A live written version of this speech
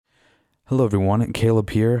Hello, everyone.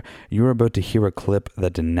 Caleb here. You're about to hear a clip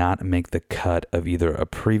that did not make the cut of either a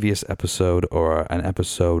previous episode or an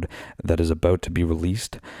episode that is about to be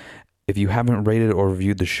released. If you haven't rated or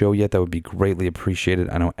reviewed the show yet, that would be greatly appreciated.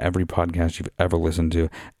 I know every podcast you've ever listened to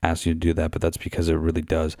asks you to do that, but that's because it really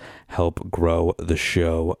does help grow the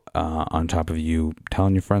show on top of you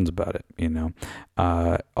telling your friends about it, you know.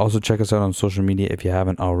 Also, check us out on social media if you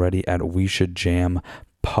haven't already at We Should Jam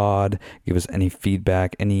Pod. Give us any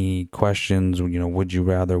feedback, any questions, you know, would you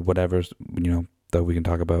rather, whatever, you know, that we can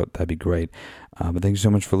talk about. That'd be great. But thank you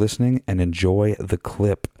so much for listening and enjoy the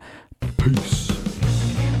clip. Peace.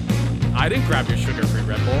 I didn't grab your sugar-free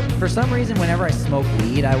Red Bull. For some reason, whenever I smoke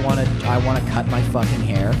weed, I wanna cut my fucking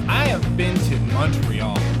hair. I have been to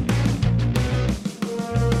Montreal.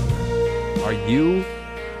 Are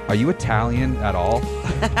you Italian at all?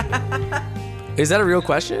 Is that a real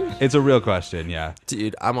question? It's a real question, yeah.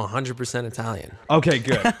 Dude, I'm 100% Italian. Okay,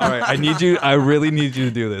 good. All right, I really need you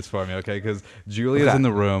to do this for me, okay? Because Julia's in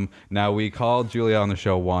the room. Now, we called Julia on the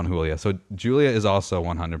show Juan Julia. So Julia is also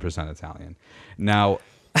 100% Italian. Now,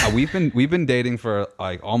 we've been dating for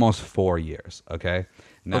like almost 4 years, okay?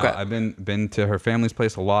 Now, I've been to her family's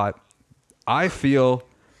place a lot. I feel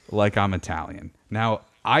like I'm Italian. Now,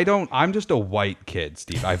 I'm just a white kid,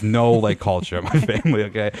 Steve. I have no like culture in my family,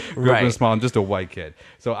 okay? Grew up in a small, I'm just a white kid.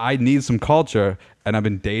 So I need some culture, and I've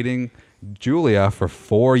been dating Julia for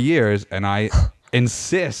 4 years, and I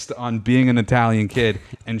insist on being an Italian kid,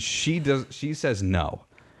 and she says no.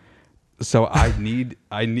 So I need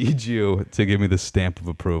you to give me the stamp of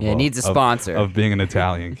approval. Yeah, it needs a sponsor of being an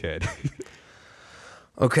Italian kid.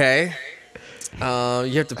 Okay. You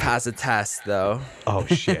have to pass a test, though. Oh,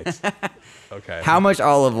 shit. Okay. How much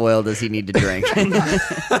olive oil does he need to drink?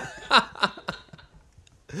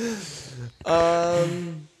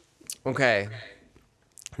 Okay.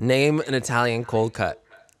 Name an Italian cold cut.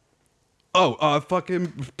 Oh, fucking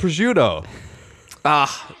prosciutto.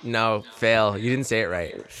 Ah, no, fail. You didn't say it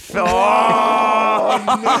right.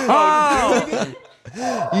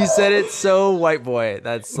 You said it so white boy.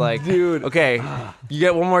 That's like, dude. Okay, you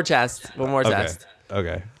get one more test. One more test.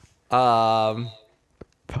 Okay. Um,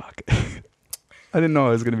 Fuck. I didn't know I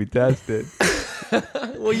was gonna be tested.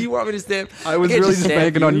 well, you want me to stamp? I was really just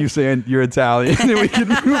banking on you saying you're Italian, and we can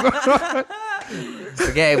move on.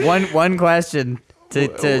 Okay, one question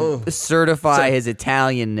to certify his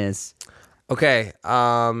Italianness. Okay.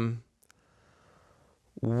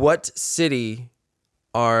 What city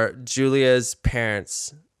are Julia's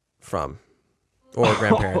parents from, or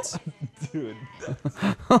grandparents? Dude.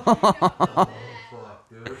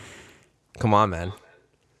 Come on, man.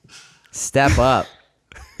 Step up.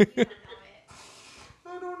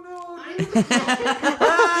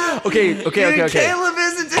 Okay. Caleb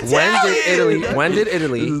isn't Italian. When did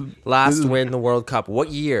Italy last win the World Cup? What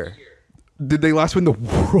year? Did they last win the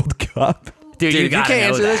World Cup? Dude, Dude, you if you gotta can't know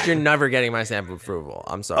answer that. this, you're never getting my stamp of approval.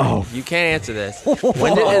 I'm sorry. Oh. You can't answer this.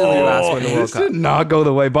 When did Italy last win the World This Cup? did not go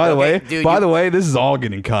the way. By the way, dude, this is all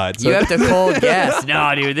getting cut. So You have to cold guess.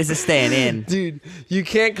 No, dude, this is staying in. Dude, you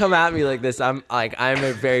can't come at me like this. I'm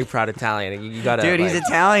a very proud Italian. You gotta. Dude, he's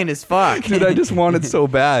Italian as fuck. Dude, I just want it so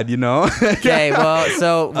bad, you know? Okay, well,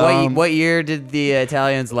 so what year did the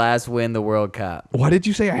Italians last win the World Cup? Why did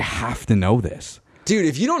you say I have to know this? Dude,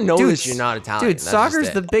 if you don't know this, you're not Italian. Dude, That's soccer's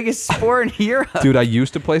just the it. biggest sport in Europe. Dude, I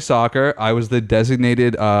used to play soccer. I was the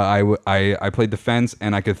designated. I played defense,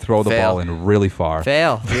 and I could throw the Fail. ball in really far.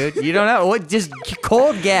 Fail, dude. You don't know. What? Just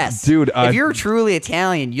cold guess. Dude, if you're truly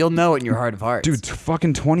Italian, you'll know it in your heart of hearts. Dude,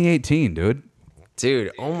 fucking 2018, dude.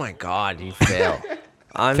 Dude, oh my God, you fail.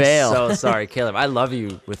 I'm Fail. so sorry, Caleb. I love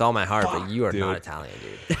you with all my heart, but you are not Italian,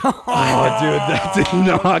 dude. Oh, dude, that did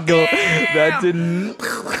not go. That didn't.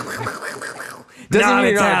 Doesn't mean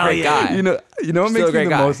you're not a great guy. You know what Still makes a great me the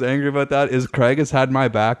guy. most angry about that is Craig has had my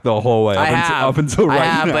back the whole way up until I right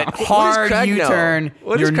have, now. but hard Craig know? U-turn.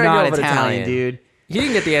 What does You're Craig know not about Italian, Italian? dude. He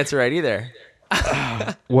didn't get the answer right either.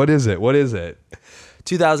 What is it?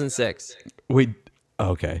 2006. Wait,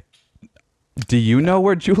 okay. Do you know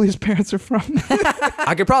where Julia's parents are from?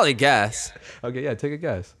 I could probably guess. Okay, yeah, take a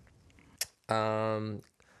guess.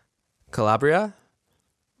 Calabria?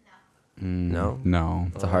 No.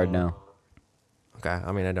 No. It's a hard no. Okay,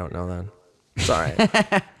 I mean, I don't know then. It's all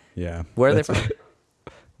right. Yeah. Where are they from?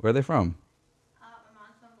 Where are they from? My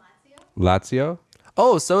mom's from Lazio. Lazio?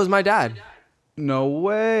 Oh, so is my dad. No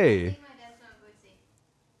way. My dad's from Bootsy.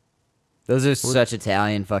 Those are such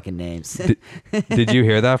Italian fucking names. Did you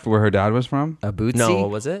hear that for where her dad was from? Abruzzi? No,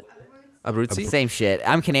 what was it? Abruzzi? Same shit.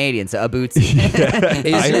 I'm Canadian, so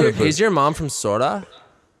Abruzzi. Is your mom from Sorda?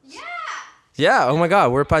 Yeah. Yeah, oh my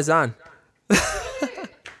God, we're Paisan.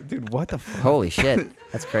 Dude, what the fuck? Holy shit.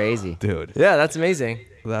 That's crazy. Dude, Yeah, that's amazing.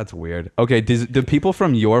 that's weird. Okay, do people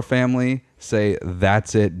from your family say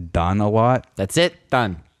 "that's it, done" a lot? That's it.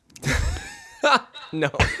 Done. No.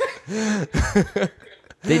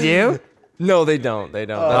 They do? No, they don't. They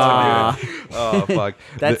don't. That's weird. Oh fuck.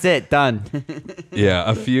 That's it. Done. Yeah,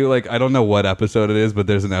 a few, like, I don't know what episode it is, but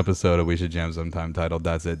there's an episode of We Should Jam Sometime titled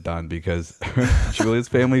 "That's It, Done," because Julia's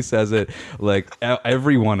family says it, like,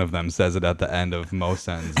 every one of them says it at the end of most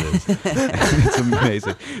sentences. It's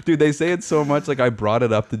amazing. Dude, they say it so much, like, I brought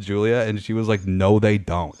it up to Julia, and she was like, no, they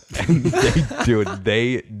don't. And they do it.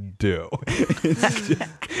 They do. It's just,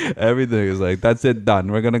 everything is like, that's it,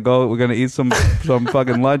 done. We're going to eat some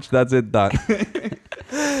fucking lunch. That's it, done.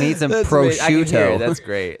 We need some That's amazing. I can hear it. prosciutto. That's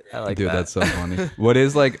great. I like Dude, that. that's so funny. What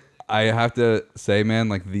is, like, I have to say, man,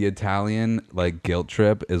 like, the Italian, like, guilt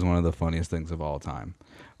trip is one of the funniest things of all time.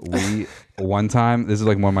 We one time, this is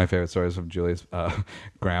like one of my favorite stories from Julia's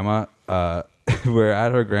grandma. We're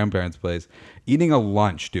at her grandparents' place eating a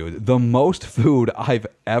lunch, dude. The most food I've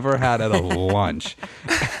ever had at a lunch.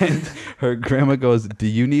 And her grandma goes, "Do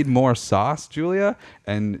you need more sauce, Julia?"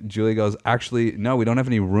 And Julia goes, "Actually, no, we don't have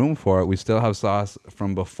any room for it. We still have sauce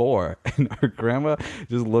from before." And her grandma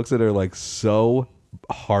just looks at her like so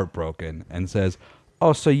heartbroken and says,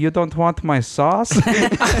 "Oh, so you don't want my sauce?"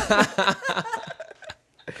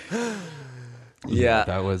 Yeah.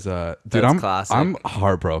 That was dude, That's classic. I'm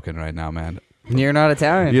heartbroken right now, man. You're not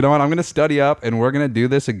Italian. You know what? I'm gonna study up, and we're gonna do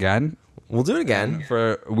this again We'll do it again.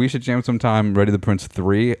 for We Should Jam Sometime. Ready the Prince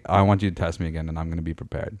 3. I want you to test me again, and I'm gonna be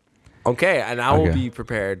prepared. Okay, and I will Okay. be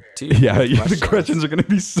prepared too. Yeah, for the questions are gonna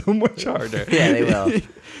be so much harder. Yeah, they will. He's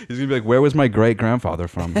gonna be like, "Where was my great grandfather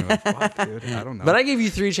from?" You're like, "Fuck, dude, I don't know." But I gave you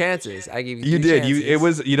 3 chances. I gave you. you 3 did. Chances. It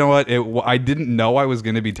was. You know what? I didn't know I was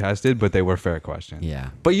gonna be tested, but they were fair questions. Yeah.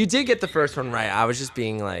 But you did get the first one right. I was just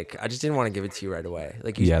being like, I just didn't want to give it to you right away.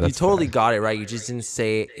 Like, you, Yeah, you that's totally fair. got it right. You just didn't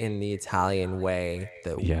say it in the Italian way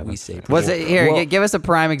that Yeah, we that's say. fair. What's it here? Well- Give us a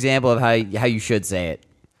prime example of how you should say it.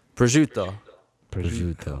 Prosciutto.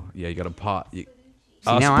 Prosciutto. Yeah, you got a pot.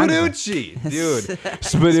 now I'm- Spaducci, dude.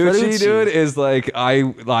 Spaducci, dude, is like I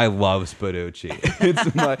love Spaducci.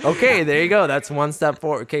 It's my Okay, there you go. That's one step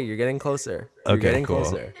forward. Okay, you're getting closer. You're getting cool.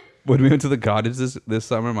 closer. When we went to the cottage this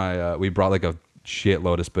summer, we brought like a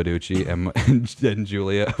shitload of Spaducci, and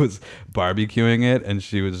Julia was barbecuing it, and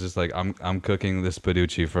she was just like, "I'm cooking this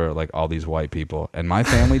Spaducci for like all these white people," and my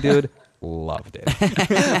family, dude, loved it.